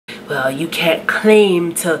well, you can't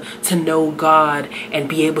claim to know God and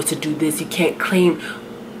be able to do this. You can't claim.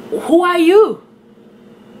 Who are you?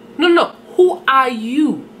 No. Who are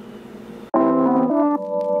you?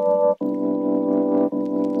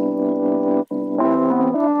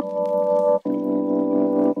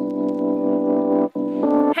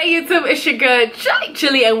 Hey YouTube, it's your girl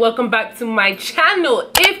Chilee and welcome back to my channel.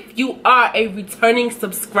 If you are a returning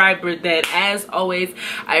subscriber, then as always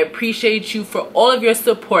I appreciate you for all of your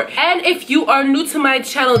support. And if you are new to my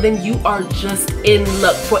channel, then you are just in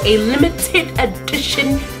luck. For a limited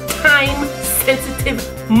edition, time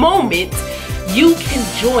sensitive moment, you can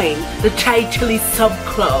join the Chilee sub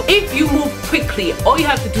club. If you move quickly, all you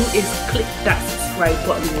have to do is click that subscribe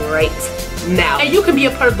button right now, and you can be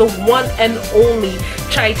a part of the one and only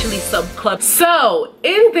Chilee sub club. So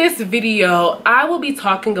in this video I will be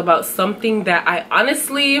talking about something that I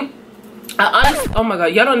honestly oh my god,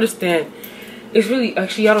 y'all don't understand. It's really,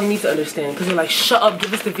 actually y'all don't need to understand, because you're like, shut up,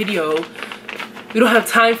 give us the video. We don't have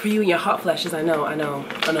time for you and your hot flashes. I know.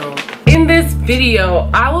 In this video,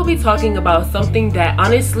 I will be talking about something that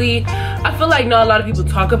honestly, I feel like not a lot of people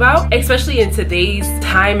talk about, especially in today's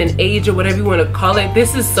time and age, or whatever you want to call it.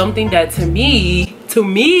 This is something that to me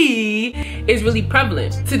is really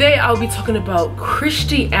prevalent. Today I'll be talking about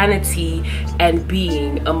Christianity and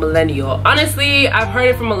being a millennial. Honestly, I've heard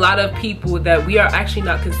it from a lot of people that we are actually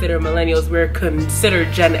not considered millennials, we're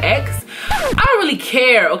considered Gen X. I don't really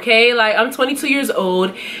care, okay? Like, I'm 22 years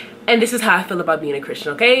old and this is how I feel about being a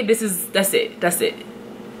Christian, okay? That's it.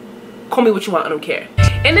 Call me what you want, I don't care.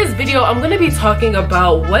 In this video, I'm gonna be talking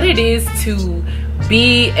about what it is to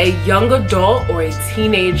be a young adult or a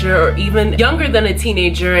teenager, or even younger than a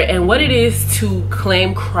teenager, and what it is to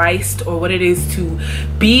claim Christ, or what it is to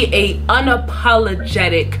be a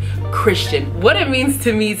unapologetic Christian. What it means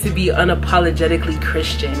to me to be unapologetically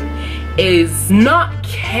Christian is not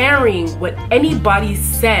caring what anybody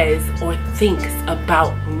says or thinks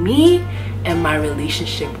about me and my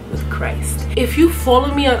relationship with Christ. If you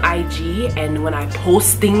follow me on IG, and when I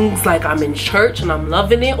post things like I'm in church and I'm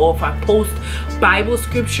loving it, or if I post Bible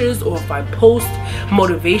scriptures, or if I post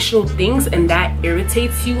motivational things and that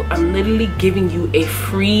irritates you, I'm literally giving you a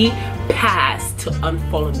free pass to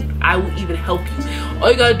unfollow me. I will even help you. All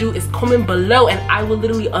you gotta do is comment below and I will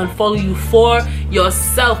literally unfollow you for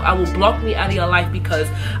yourself. I will block me out of your life because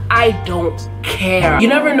I don't care. You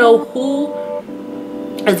never know who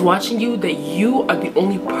is watching you, that you are the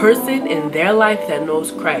only person in their life that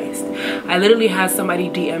knows Christ. I literally had somebody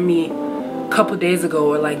DM me a couple days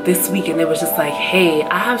ago, or like this week, and it was just like, hey,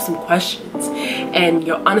 I have some questions, and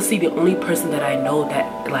you're honestly the only person that I know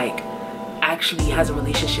that like actually has a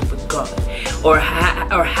relationship with God, or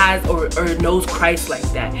knows Christ like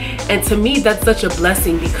that. And to me, that's such a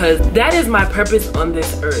blessing, because that is my purpose on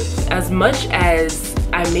this earth. As much as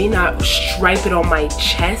I may not stripe it on my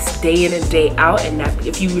chest day in and day out, and that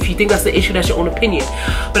if you think that's the issue, that's your own opinion,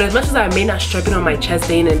 but as much as I may not stripe it on my chest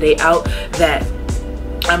day in and day out that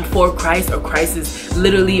I'm for Christ, or Christ is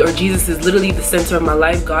literally, or Jesus is literally the center of my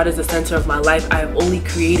life, God is the center of my life, I am only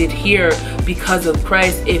created here because of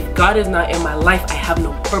Christ. If God is not in my life, I have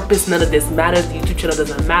no purpose. None of this matters. The YouTube channel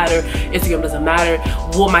doesn't matter, Instagram doesn't matter,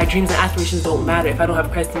 well, my dreams and aspirations don't matter if I don't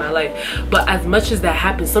have Christ in my life. But as much as that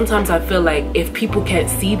happens, sometimes I feel like if people can't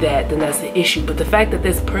see that, then that's the issue. But the fact that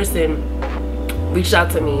this person reached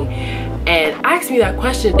out to me and asked me that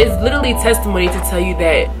question is literally testimony to tell you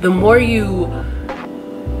that the more you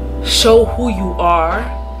show who you are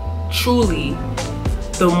truly,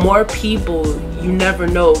 the more people you never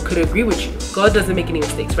know could agree with you. God doesn't make any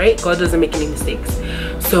mistakes, right? God doesn't make any mistakes.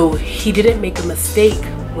 So he didn't make a mistake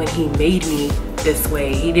when he made me this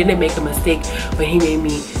way. He didn't make a mistake when he made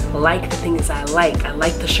me like the things I like. I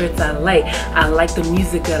like the shirts I like the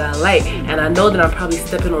music that I like. And I know that I'm probably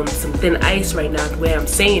stepping on some thin ice right now the way I'm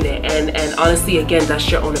saying it, and honestly, again,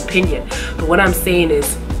 that's your own opinion. But what I'm saying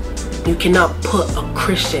is, you cannot put a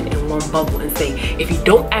Christian in one bubble and say, if you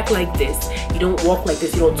don't act like this, you don't walk like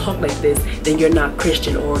this, you don't talk like this, then you're not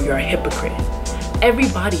Christian, or you're a hypocrite.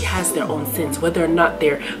 Everybody has their own sins, whether or not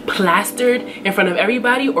they're plastered in front of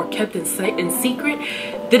everybody or kept in secret.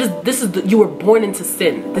 You were born into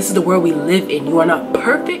sin. This is the world we live in. You are not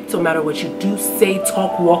perfect, no matter what you do, say,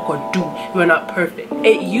 talk, walk, or do. You are not perfect.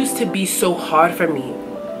 It used to be so hard for me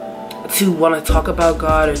to want to talk about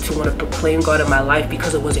God, or to want to proclaim God in my life,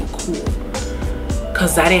 because it wasn't cool,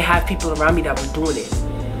 because I didn't have people around me that were doing it.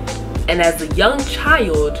 And as a young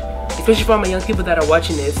child, especially for my young people that are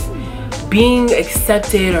watching this, being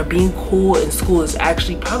accepted or being cool in school is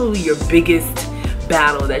actually probably your biggest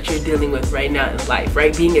battle that you're dealing with right now in life,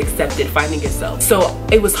 right? Being accepted, finding yourself. So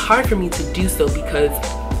it was hard for me to do so, because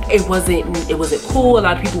it wasn't cool. A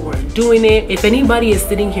lot of people weren't doing it. If anybody is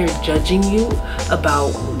sitting here judging you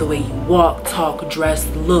about the way you walk, talk, dress,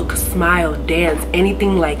 look, smile, dance,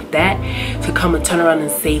 anything like that, to come and turn around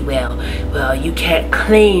and say, well, you can't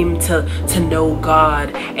claim to know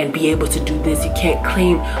God and be able to do this. You can't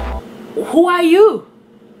claim. Who are you?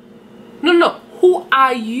 No, who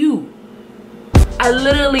are you? I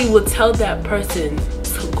literally would tell that person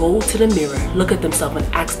to go to the mirror, look at themselves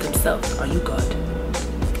and ask themselves, are you God?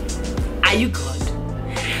 Are you God?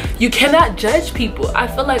 You cannot judge people. I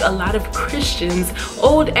feel like a lot of Christians,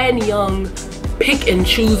 old and young, pick and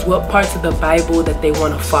choose what parts of the Bible that they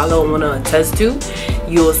want to follow and want to attest to.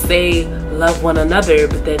 You'll say love one another,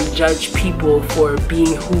 but then judge people for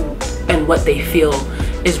being who and what they feel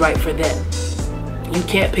is right for them. You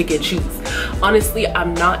can't pick and choose. Honestly,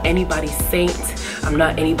 I'm not anybody's saint. I'm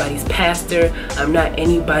not anybody's pastor. I'm not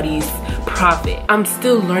anybody's prophet. I'm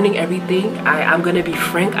still learning everything. I'm gonna be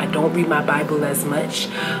frank, I don't read my Bible as much,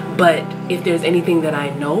 but if there's anything that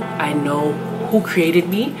I know who created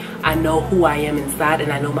me, I know who I am inside,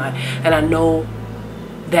 and I know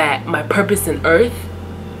that my purpose in earth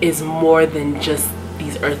is more than just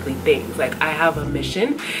these earthly things. Like, I have a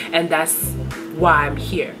mission, and that's why I'm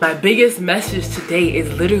here. My biggest message today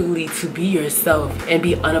is literally to be yourself and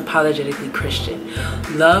be unapologetically Christian.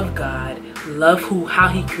 Love God, love how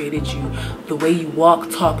he created you, the way you walk,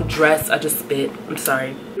 talk, dress. I just spit, I'm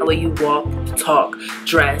sorry. The way you walk, talk,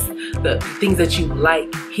 dress, the things that you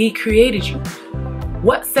like. He created you.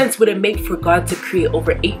 What sense would it make for God to create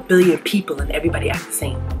over 8 billion people and everybody act the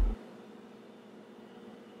same?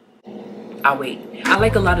 I'll wait. I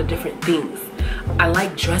like a lot of different things. I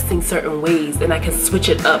like dressing certain ways and I can switch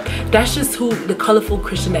it up. That's just the colorful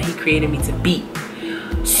Christian that he created me to be.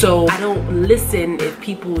 So I don't listen if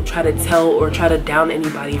people try to tell or try to down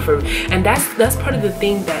anybody and that's part of the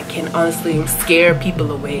thing that can honestly scare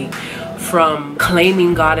people away from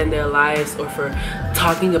claiming God in their lives or for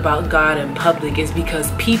talking about God in public, is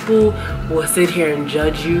because people will sit here and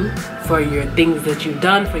judge you for your things that you've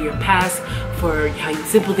done, for your past, for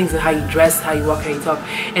simple things, and how you dress, how you walk, how you talk,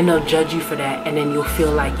 and they'll judge you for that, and then you'll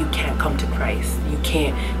feel like you can't come to Christ. You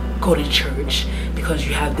can't go to church because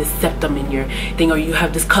you have this septum in your thing, or you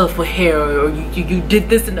have this colorful hair, or you did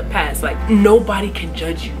this in the past. Like, nobody can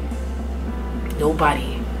judge you.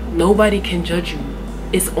 Nobody can judge you.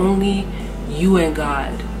 It's only you and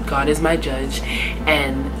God. God is my judge,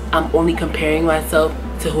 and I'm only comparing myself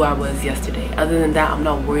to who I was yesterday. Other than that, I'm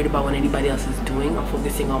not worried about what anybody else is doing. I'm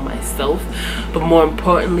focusing on myself. But more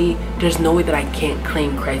importantly, there's no way that I can't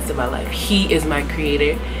claim Christ in my life. He is my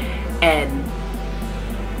creator, and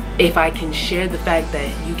if I can share the fact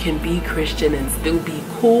that you can be Christian and still be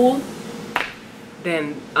cool,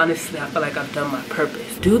 then honestly, I feel like I've done my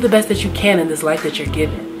purpose. Do the best that you can in this life that you're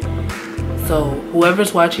given. So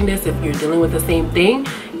whoever's watching this, if you're dealing with the same thing,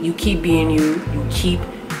 you keep being you.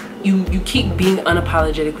 You keep being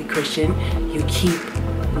unapologetically Christian. You keep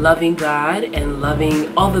loving God and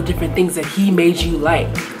loving all the different things that he made you like.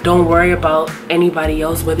 Don't worry about anybody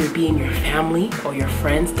else, whether it be in your family or your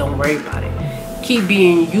friends. Don't worry about it. Keep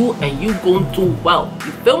being you, and you gonna do well.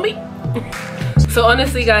 You feel me? So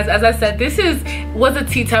honestly, guys, as I said, this was a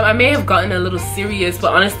tea time. I may have gotten a little serious,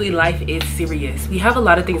 but honestly, life is serious. We have a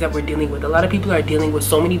lot of things that we're dealing with. A lot of people are dealing with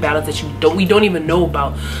so many battles that we don't even know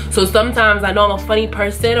about. So sometimes, I know I'm a funny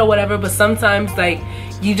person or whatever, but sometimes, like,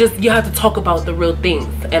 you have to talk about the real things.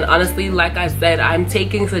 And honestly, like I said, I'm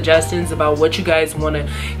taking suggestions about what you guys want to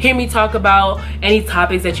hear me talk about, any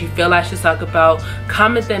topics that you feel I should talk about.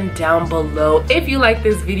 Comment them down below. If you like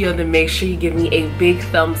this video, then make sure you give me a big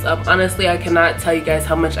thumbs up. Honestly, I cannot tell you guys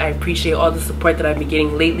how much I appreciate all the support that I've been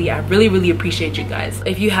getting lately. I really appreciate you guys.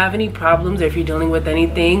 If you have any problems, or if you're dealing with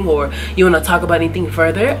anything, or you want to talk about anything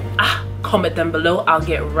further, comment them below. I'll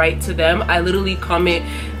get right to them. I literally comment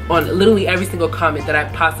on literally every single comment that I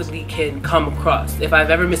possibly can come across. If I've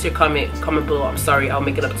ever missed your comment below. I'm sorry, I'll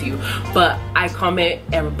make it up to you. But I comment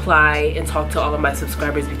and reply and talk to all of my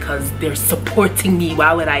subscribers because they're supporting me.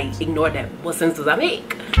 Why would I ignore them? What sense does that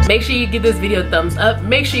make? Make sure you give this video a thumbs up.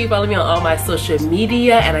 Make sure you follow me on all my social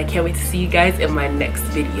media, and I can't wait to see you guys in my next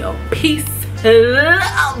video. Peace,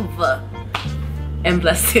 love, and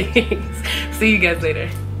blessings. See you guys later.